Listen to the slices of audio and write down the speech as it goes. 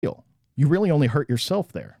You really only hurt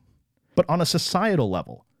yourself there. But on a societal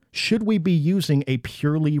level, should we be using a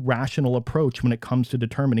purely rational approach when it comes to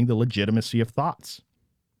determining the legitimacy of thoughts?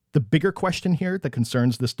 The bigger question here that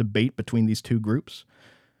concerns this debate between these two groups: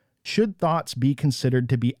 should thoughts be considered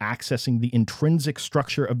to be accessing the intrinsic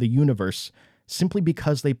structure of the universe simply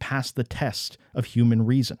because they pass the test of human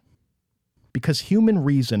reason? Because human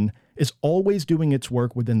reason is always doing its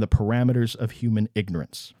work within the parameters of human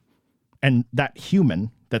ignorance. And that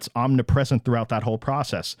human that's omnipresent throughout that whole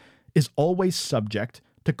process is always subject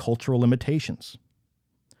to cultural limitations.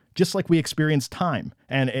 Just like we experience time,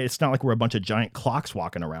 and it's not like we're a bunch of giant clocks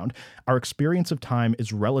walking around, our experience of time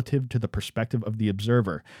is relative to the perspective of the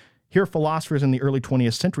observer. Here are philosophers in the early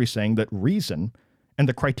 20th century saying that reason and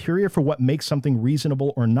the criteria for what makes something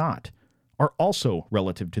reasonable or not are also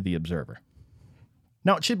relative to the observer.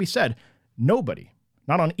 Now, it should be said, nobody,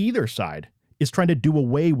 not on either side, is trying to do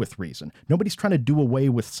away with reason. Nobody's trying to do away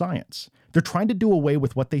with science. They're trying to do away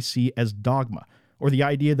with what they see as dogma, or the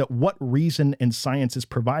idea that what reason and science is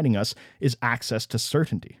providing us is access to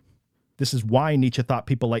certainty. This is why Nietzsche thought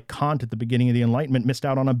people like Kant at the beginning of the Enlightenment missed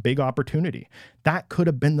out on a big opportunity. That could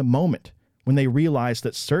have been the moment when they realized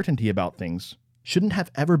that certainty about things shouldn't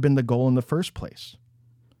have ever been the goal in the first place.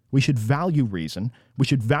 We should value reason, we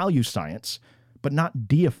should value science, but not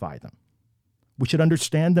deify them. We should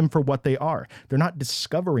understand them for what they are. They're not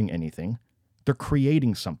discovering anything, they're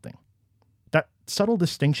creating something. That subtle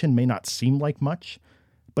distinction may not seem like much,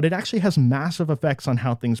 but it actually has massive effects on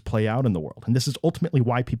how things play out in the world. And this is ultimately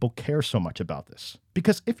why people care so much about this.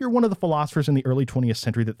 Because if you're one of the philosophers in the early 20th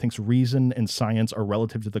century that thinks reason and science are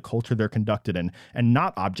relative to the culture they're conducted in, and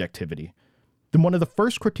not objectivity, then one of the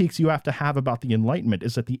first critiques you have to have about the Enlightenment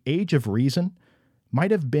is that the age of reason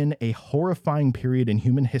might have been a horrifying period in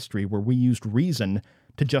human history where we used reason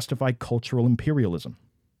to justify cultural imperialism.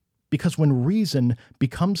 Because when reason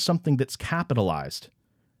becomes something that's capitalized,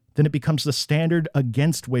 then it becomes the standard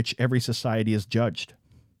against which every society is judged.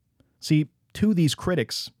 See, to these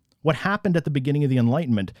critics, what happened at the beginning of the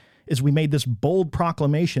Enlightenment is we made this bold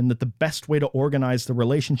proclamation that the best way to organize the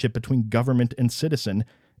relationship between government and citizen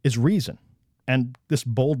is reason. And this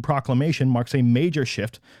bold proclamation marks a major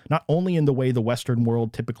shift, not only in the way the Western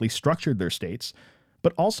world typically structured their states,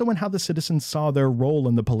 but also in how the citizens saw their role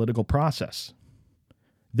in the political process.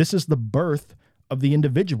 This is the birth of the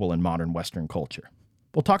individual in modern Western culture.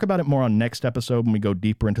 We'll talk about it more on next episode when we go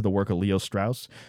deeper into the work of Leo Strauss,